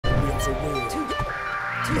to win.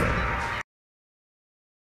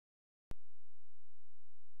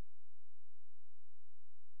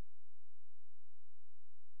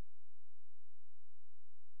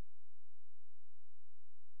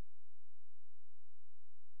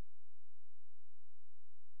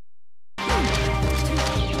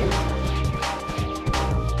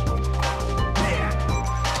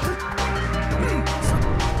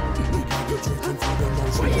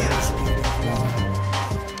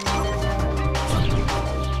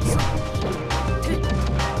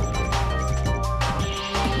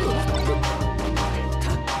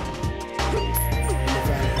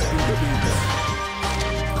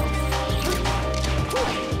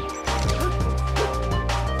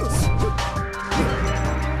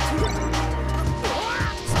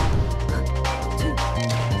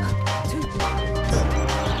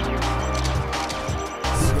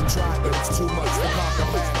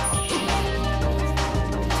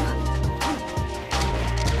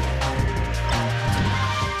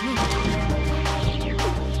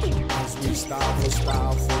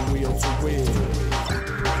 Style from wheel to wheel.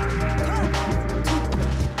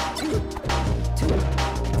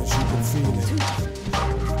 As you can feel it.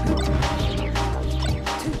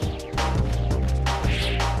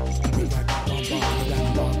 We got that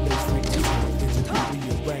bomb bass frequency. Into the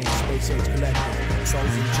rearranged space age collective.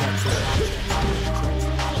 Souls in checks.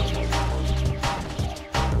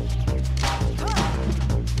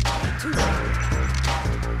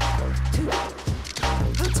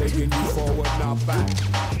 Taking you forward, not back.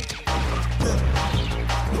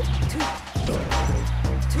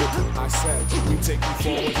 I said, we take you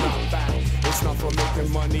forward, not back. It's not for making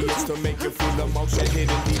money, it's to make you feel emotion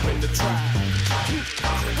hidden deep in the track.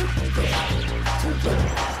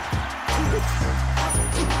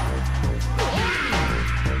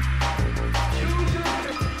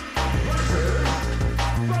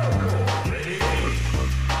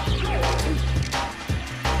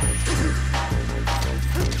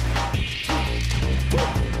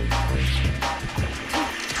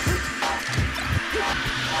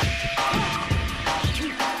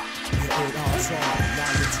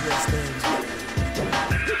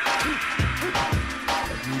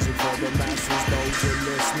 Music for the masses, those who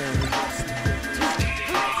listening.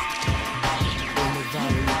 In the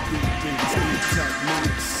valley of deep beats, deep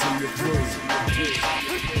techniques, see it through.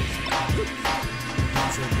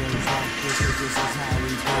 Music goes like this, but this is how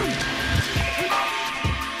we do.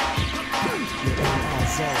 You're in our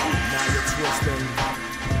zone, now you're twisting.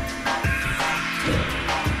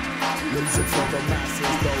 Music for the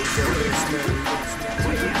masses, those who listening.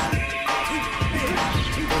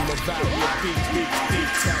 In the valley of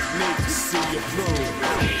deep techniques, see it through.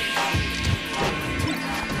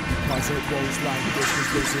 Cause it goes like this,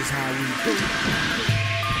 cause this is how we do.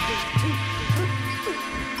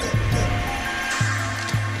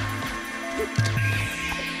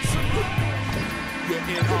 You're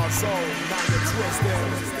in our zone, now you're twisting.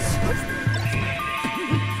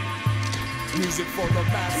 Music for the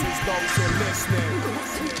masses, those who are listening.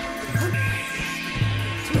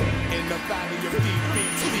 In the valley of deep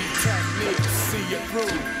beats, deep techniques, see it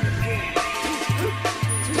through.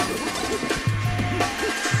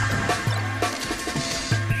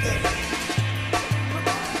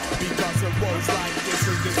 Because it was like this,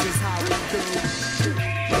 and this is how we do.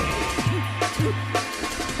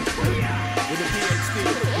 With a PhD,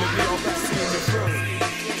 with the old best in the room.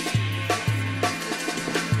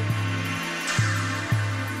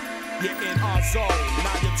 You're in our zone,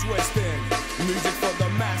 now you're twisting. Music for the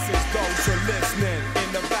masses, those who are listening. In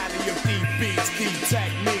the valley of deep beats, deep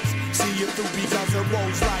techniques, see it through because it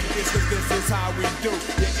rolls like this, cause this is how we do.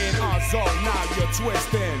 You're in our zone, now you're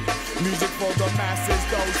twisting. Music for the masses,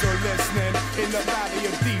 those who are listening. In the valley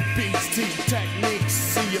of deep beats, deep techniques,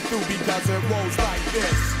 see it through because it rolls like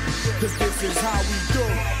this, cause this is how we do.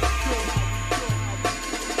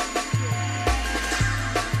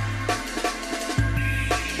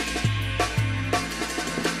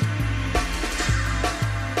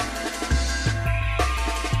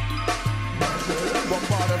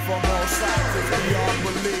 From all sides, it's beyond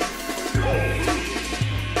belief.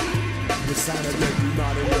 The sound of it, you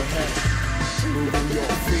nod in your head, moving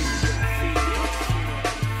your feet.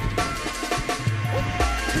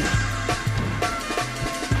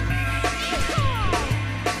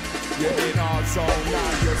 You're in our zone,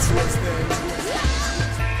 now you're twisting.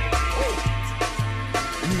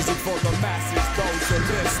 Music for the masses, those who are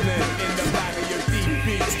listening. In the valley of deep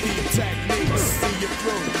beats, deep techniques, see it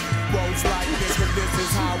through. Rolls like this, but this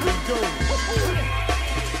is how we do.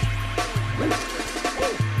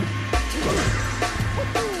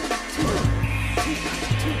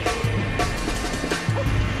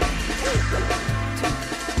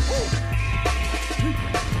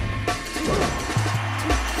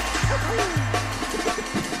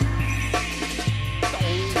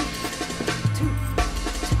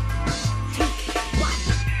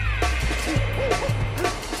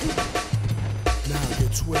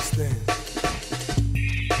 twisting.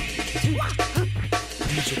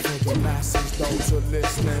 Music for the masses, those who are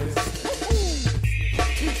listening.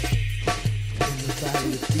 In the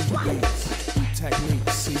valley of deep beats,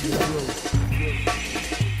 techniques see you through.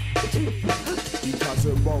 Because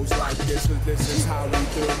it rolls like this, but this is how we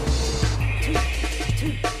do.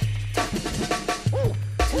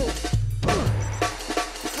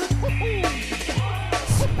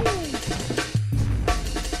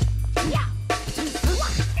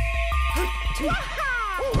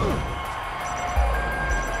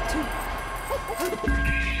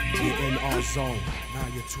 In our zone, now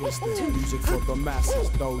you're twisted. Music for the masses,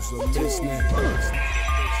 those who are listening.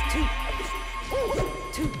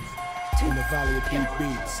 In the valley of deep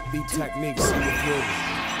beats, deep techniques see you through.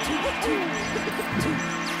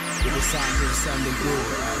 With the sound of sending through.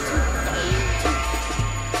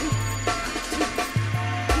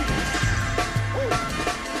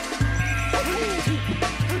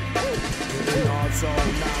 In our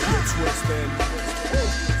zone, now you're twisting.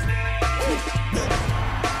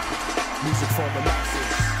 Music for the masses,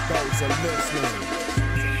 those are listening.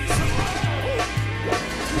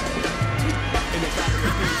 In the valley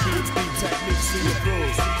of deep beats, deep techniques see you through.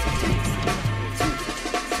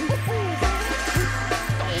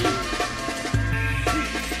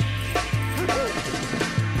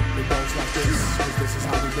 It goes like this, 'cause this is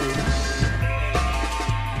how we do.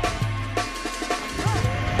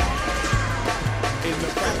 In the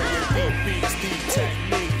valley of deep beats, deep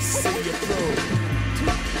techniques see you through.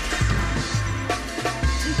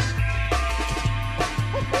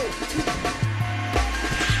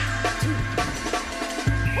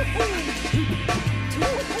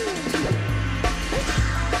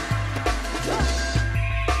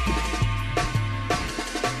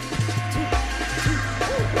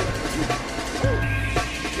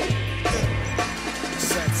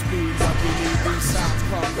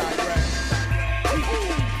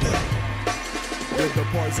 With the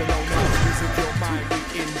poison on us, music your mind we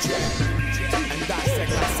inject and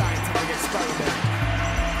dissect like scientific experiment.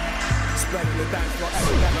 Spreading the dance floor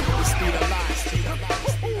epidemic with the speed of light.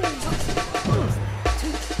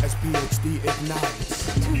 As PhD ignites.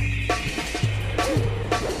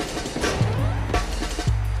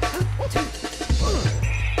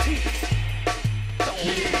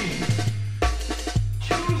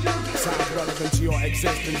 Sounds relevant to your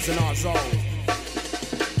existence in our zone.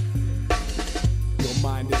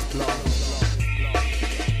 Mind is blown.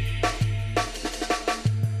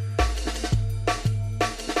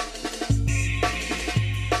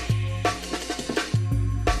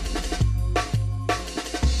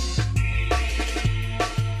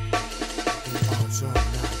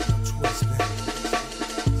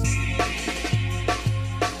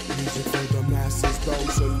 Music for the masses,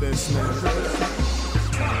 those who are listening.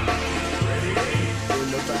 In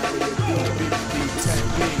the valley of deep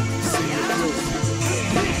techniques, see it through.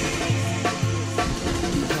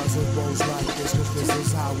 Because it rolls like this, 'cause this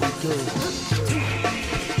is how we do.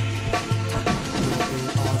 In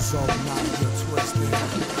our zone, now you're twisted.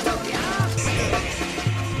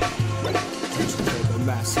 Music for the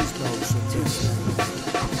masses, those who are listening.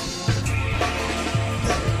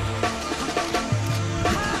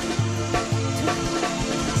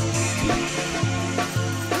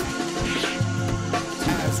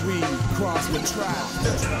 Cross the track.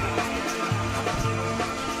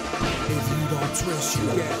 If you don't twist, you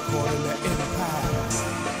get caught in the impact.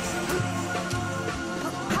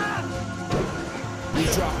 We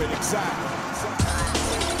drop it exact.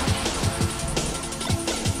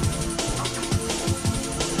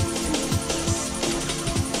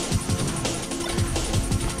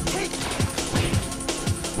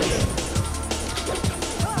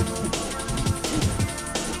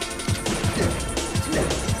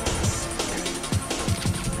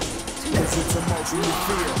 It's emotion you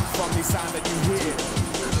feel from the sound that you hear.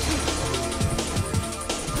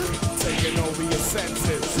 Taking over your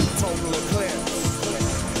senses, total eclipse.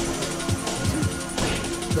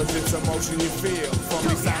 'Cause it's emotion you feel from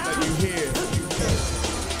the sound that you hear.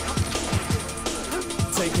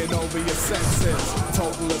 Taking over your senses,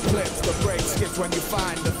 total eclipse. The brain skips when you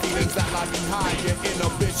find the feelings that lie behind your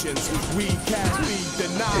inhibitions. We can't be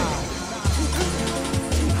denied.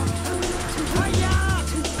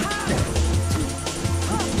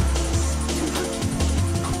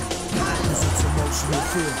 You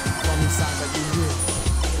feel from inside that you hear.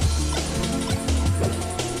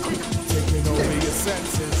 Taking over your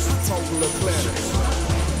senses, total eclipse.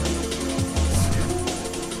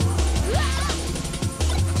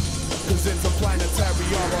 'Cause interplanetary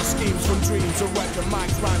or our schemes from dreams. A record mic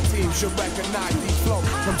rhyme team should recognize these flows.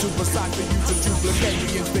 Come too precise for you to duplicate.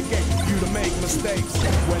 We instigate you to make mistakes.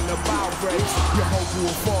 When the bow breaks, your hope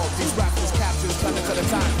will fall. These rappers captures planets at a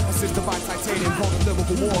time. Assisted by titanium, hold a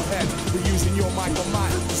lyrical warhead. We're using your mic on mine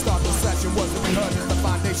to start the session. What's to be heard is the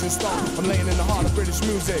foundation stone. I'm laying in the heart of British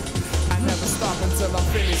music. I never stop until I'm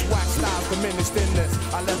finished. Wax styles diminished in this.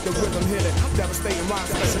 I let the rhythm hit it. Devastating rhyme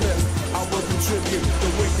specialist. I will contribute the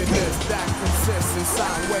wickedness that consists in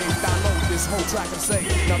sound waves. Download this whole track and say,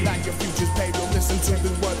 now that your future's paid, you'll listen to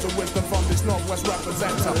the words of wisdom from this Northwest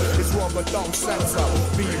representer. It's raw but don't censor.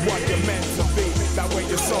 Be what you're meant to be. That way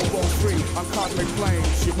your soul goes free. On cosmic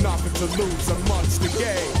planes, you've nothing to lose and much to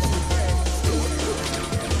gain.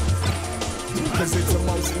 Cause it's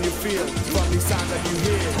emotion you feel from these sounds that you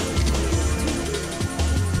hear.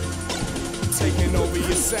 Taking over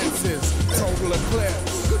your senses, total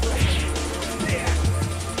eclipse.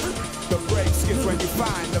 The break skips when you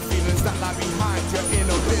find the feelings that lie behind your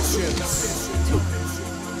inhibitions.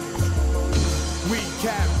 We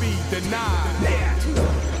can't be denied.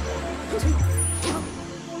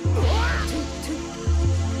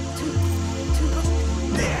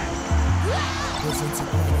 Listen to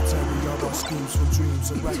planetary of our schemes from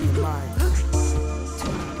dreams and recognize.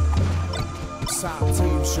 Sound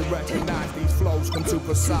teams should recognize these flows come too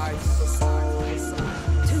precise. For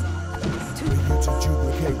you to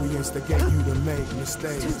duplicate, we instigate you to make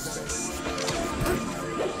mistakes.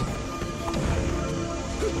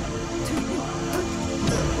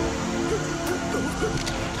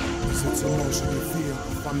 It's emotion you feel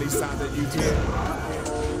from these sounds that you hear.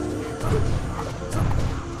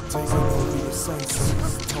 Taking over your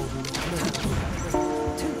senses, totally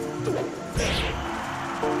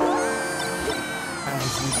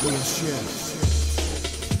as we do a shift.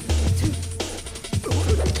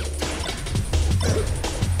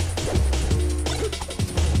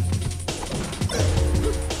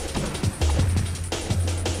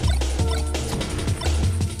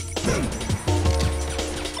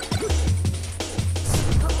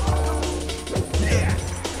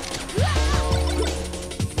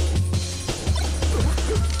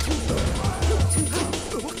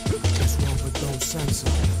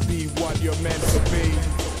 Be what you're meant to be.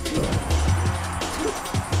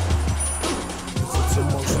 It's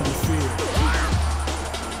emotion you feel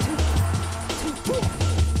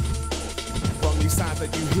from these sounds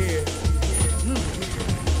that you hear.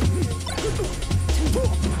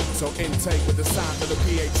 So intake with the sound of the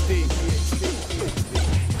PhD.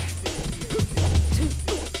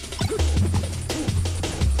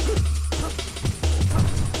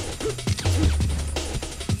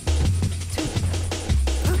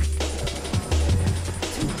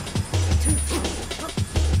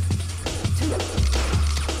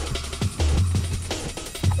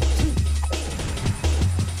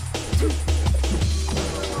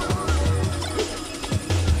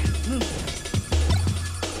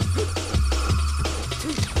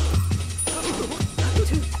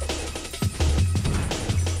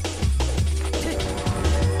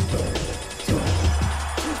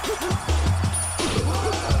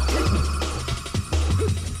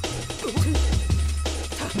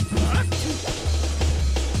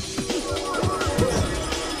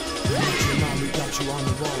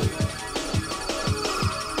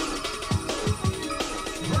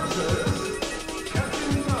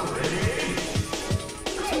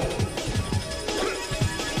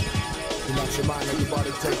 Relax your mind, let your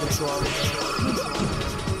body take control.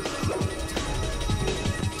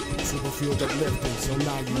 Super fueled uplifting, so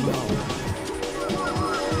now you know.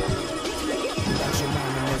 Relax your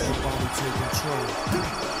mind and let your body take control.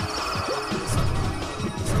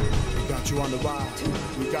 We got you on the ride,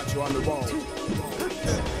 we got you on the roll.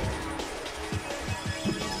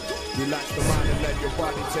 Relax the mind and let your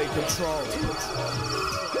body take control.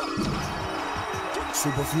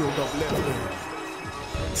 Super fueled uplifting,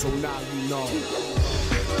 so now you know.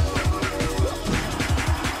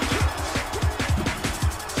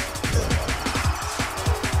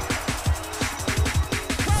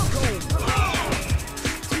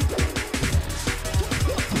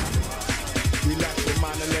 Relax your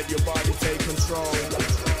mind and let your body take control.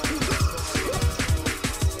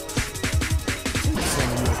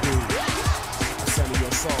 Sending your beat, sending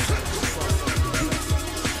your soul.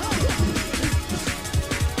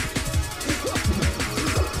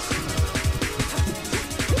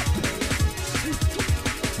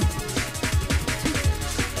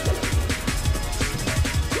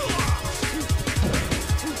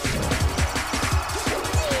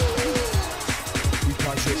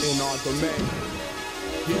 You're in our domain,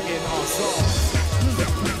 you're in our zone.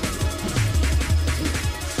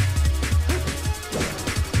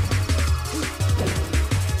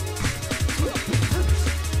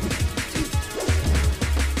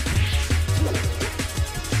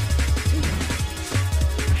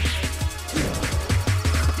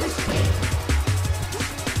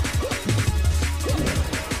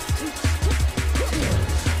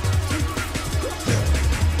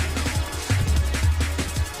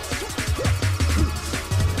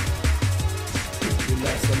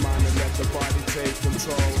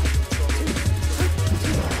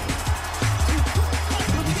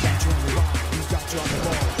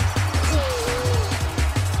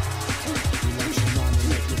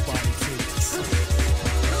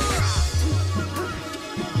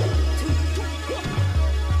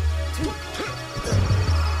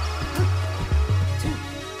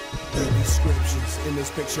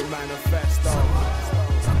 picture manifesto.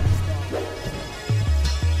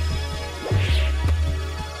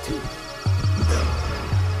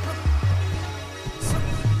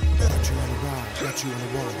 Got you on the ride, got you on the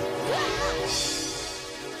roll.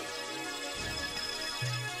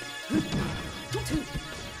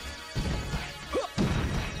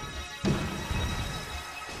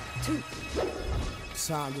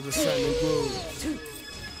 Sound of the sending groove.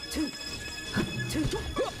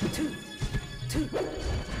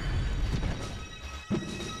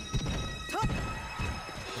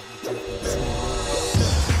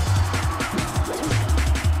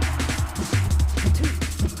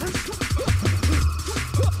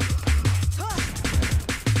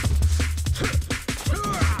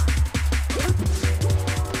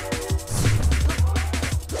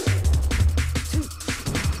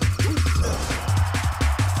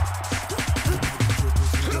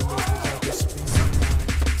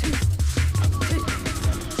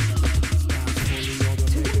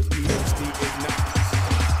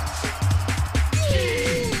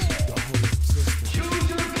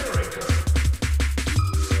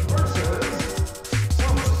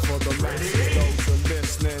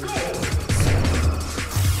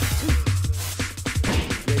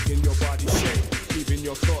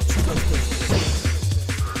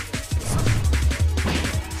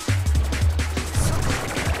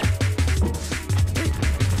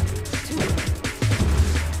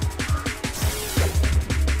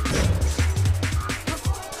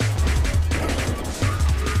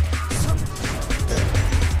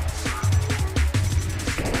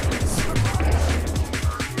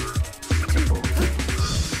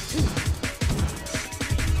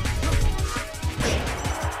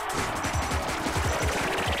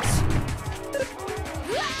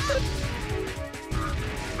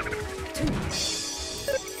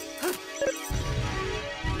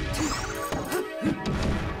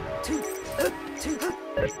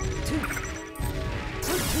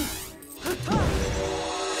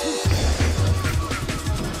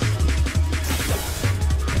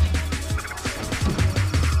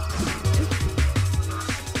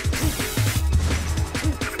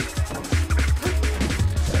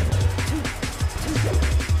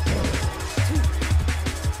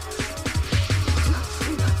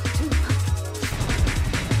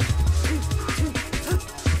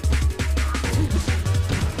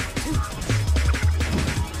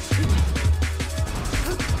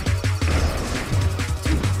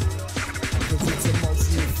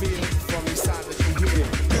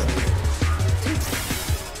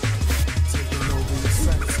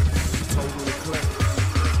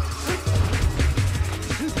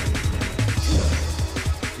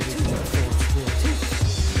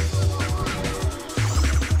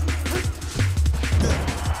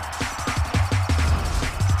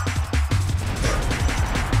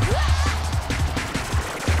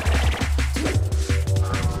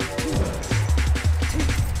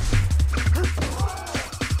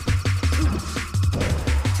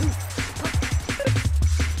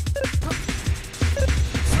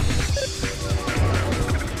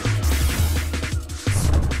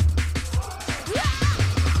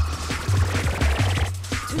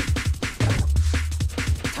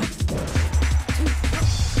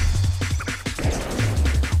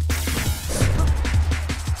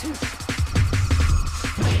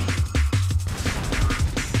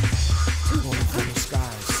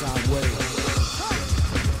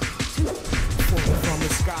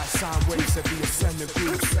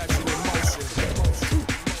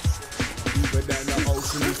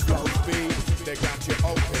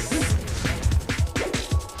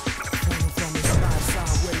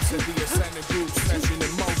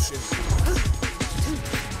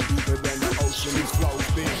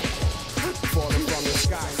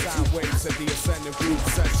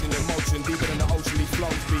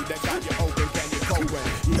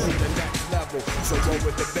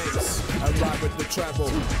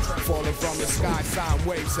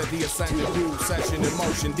 At the ascending groove session in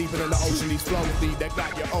motion, deeper than the ocean, these flows be that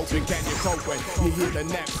got you open. Can you cope when you hit the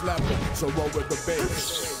next level? So roll with the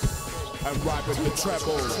bass and ride with the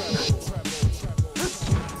treble.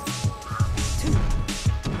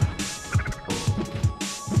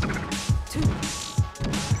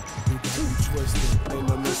 You got you twisted in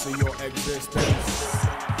the midst of your existence.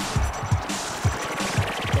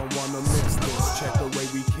 Don't wanna miss this. Check the way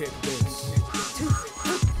we kick this.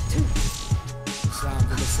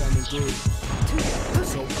 Sending grooves,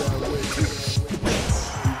 so bear with me.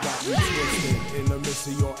 You got me twisted in the midst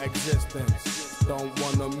of your existence. Don't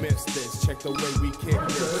wanna miss this. Check the way we kick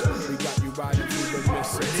this. We got you riding through the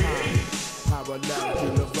mist of time. Parallel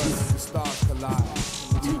universe, the stars collide.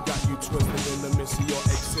 We got you you twisted in the midst of your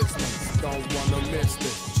existence. Don't wanna miss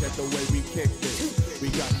this. Check the way we kick this. We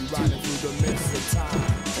got you riding through the midst of time.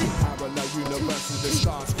 Parallel universes, the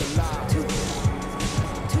stars collide.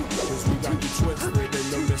 Cause we got you twisted in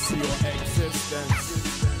the midst of your existence.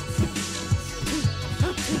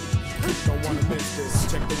 Don't wanna miss this.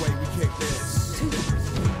 Check the way we kick this.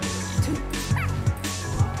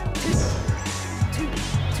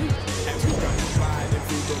 And we got you riding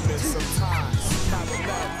through the midst of time.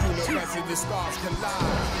 Parallel universes, the stars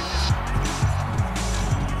collide.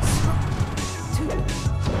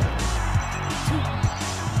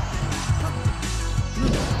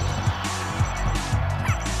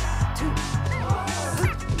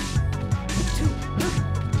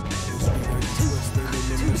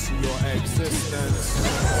 Your existence.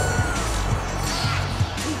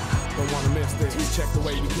 Don't wanna miss this. Check the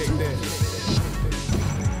way you kick this.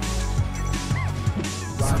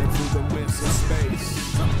 Riding through the winds of space.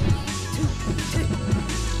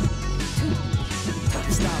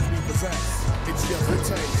 The styles we possess, it's just a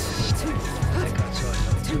taste.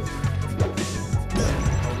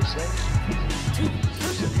 What we say? You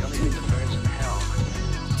said the only thing that burns in hell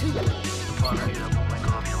is the fun of you that won't let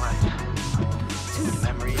go of your life. Your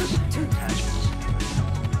memories, your attachments.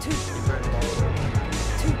 You burn them all away.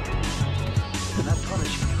 They're not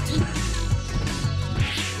punishing you instead.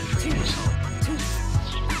 They're freeing your soul.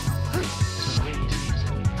 So the way he sees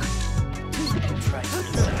it, you're frightened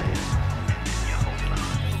to die, and you're holding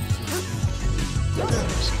on.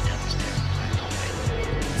 You see devil's staring away.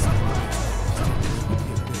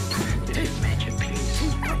 If you've made your peace,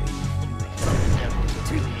 the devils are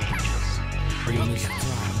really angels, freeing you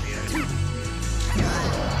from the earth.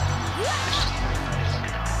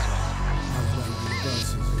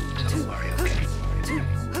 Don't worry, okay?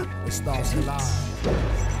 The stars collide.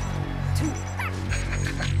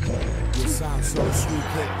 You sound so sweet,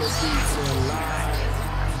 click the beats in line.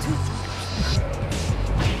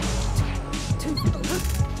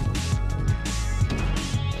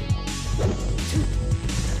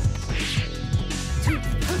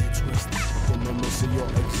 In the midst of your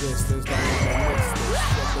existence, don't wanna miss this.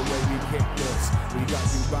 Check the way we kick this. We got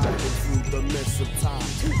you riding through the midst of time.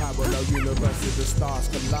 Parallel universes, the stars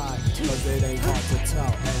collide. Cause it ain't hard to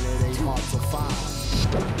tell and it ain't hard to find.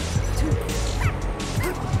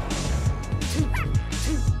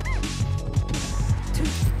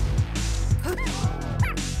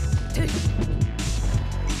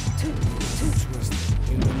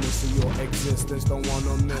 In the midst of your existence, don't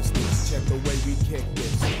wanna miss this. Check the way we kick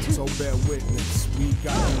this. So bear witness. We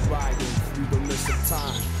got you riding through the midst of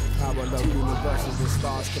time. Parallel universes, the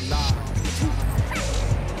stars collide.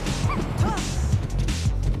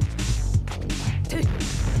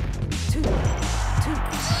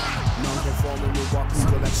 Non-conforming with what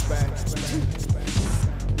people expect.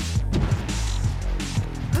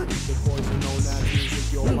 The poison known as music,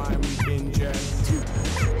 your mind we inject.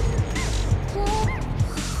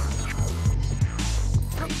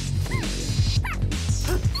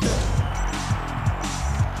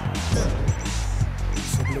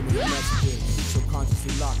 Subliminal messages,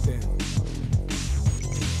 subconsciously locked in.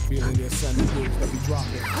 Feeling the ascending moves that we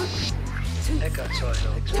dropping. Eckhart Tolle.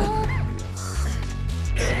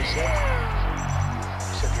 What did he say?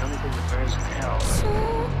 He said the only thing that burns in hell is the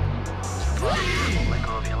thought that you won't let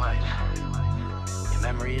go of your life. Your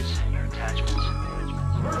memories, your attachments. You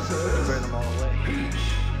burn them all away.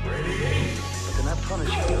 But they're not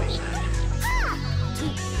punishing you, he said.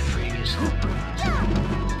 They're freeing your soul.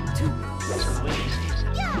 So the way he sees it,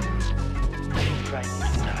 you're frightened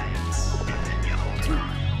to die, and you're holding on.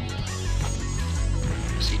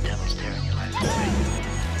 You see devils tearing your life away.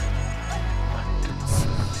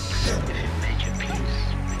 But if you've made your peace,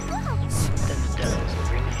 then the devils are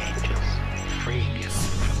really angels, freeing you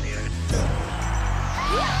from the earth.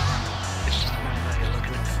 It's just a matter of how you're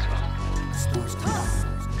looking at it, so.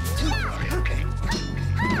 Don't worry, okay?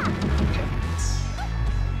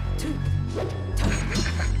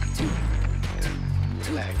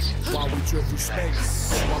 Relax. While we drift through space,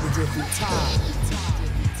 while we drift through time.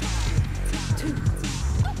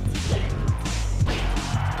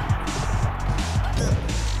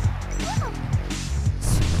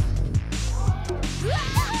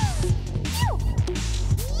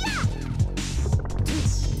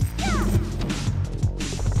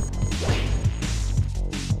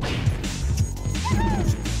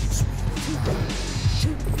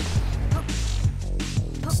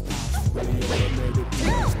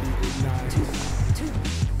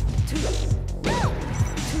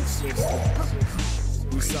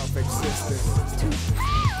 We self-existent.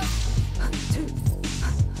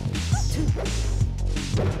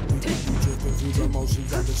 We drifting through the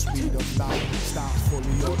Motions at the speed of light. Stop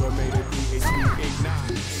fully automated, PhD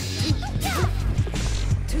ignites.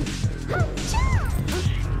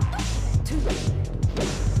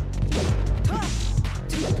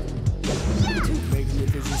 Making your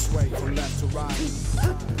vision sway from left to right.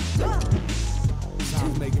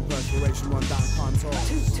 Sounds making perspiration run down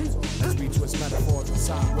contours as we twist metaphors and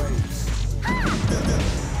sound waves.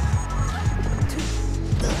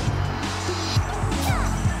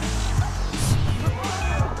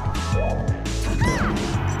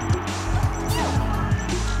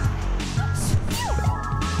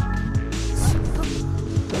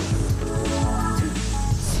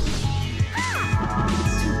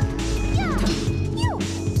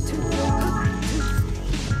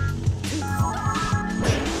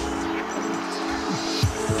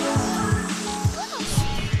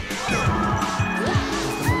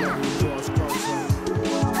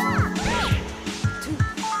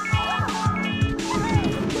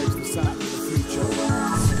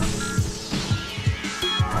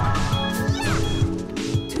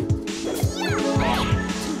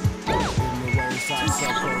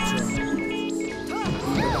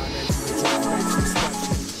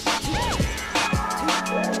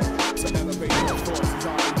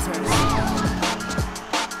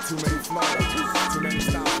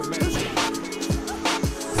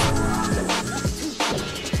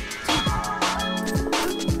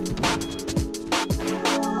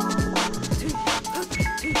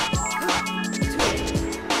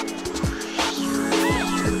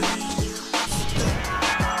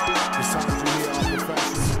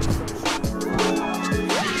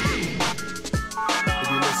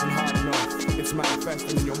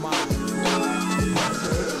 Manifesting in your mind.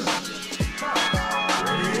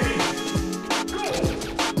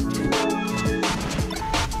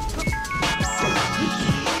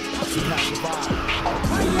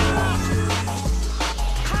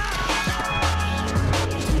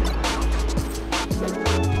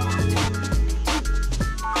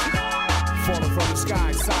 Falling from the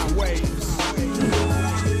sky, sound waves.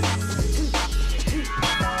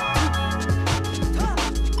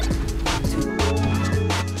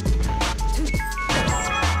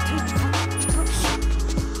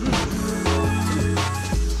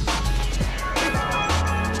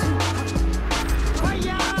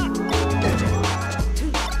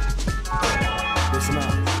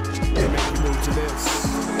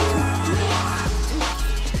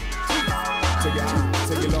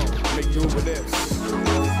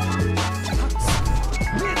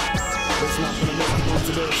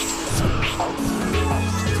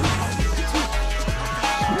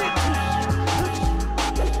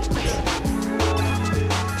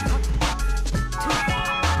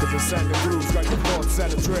 Set the grooves, right the fourth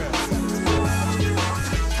set of drill.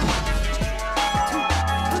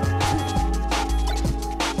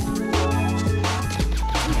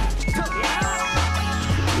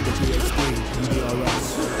 With the PhD and DRS.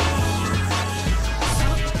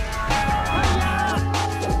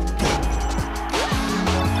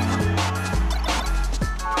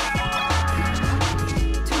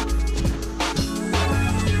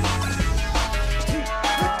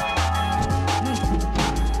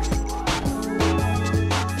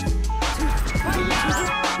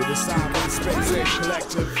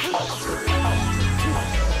 Collective.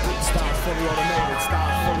 Style fully automated,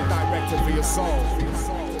 style fully directed for your soul.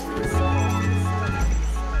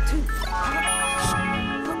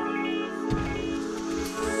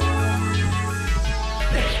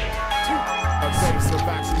 A taste of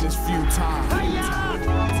action is futile.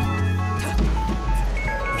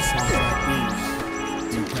 Sounds like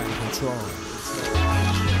these you can't control.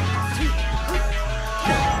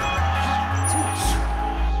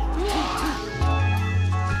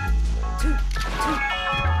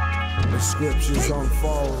 Scriptures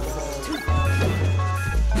unfold.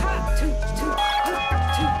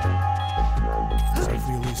 So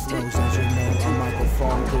feel these flows as you know. A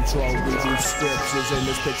microphone control. We do scriptures in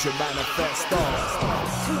this picture manifesto.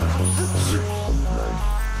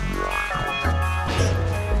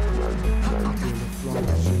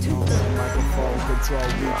 Microphone control.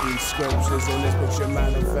 We do scriptures in this picture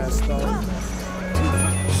manifesto.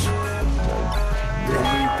 Here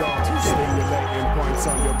we go, stimulating points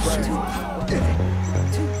on your brain.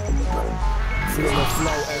 Feel the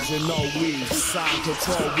flow as you know we sound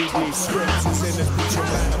control. We read scriptures in this picture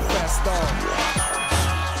manifesto.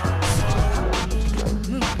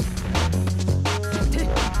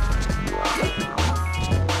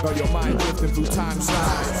 Got your mind drifting through time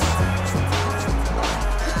slides.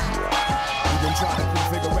 You've been trying to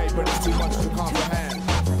configure, but it's too much to comprehend.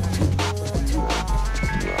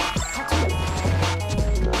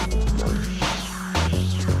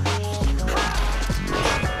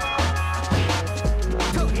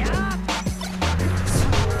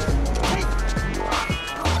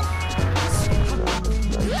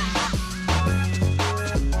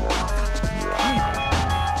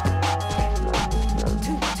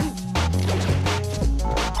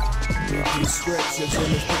 inscriptions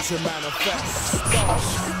in this picture manifest.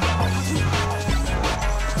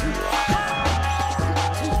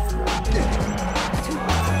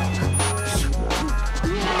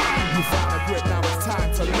 You find a grip, now it's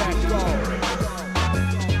time to let go.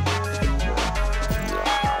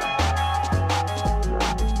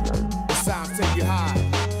 The sounds take you high,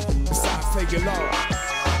 the sounds take you low.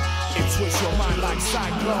 It twists your mind like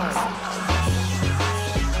cyclones.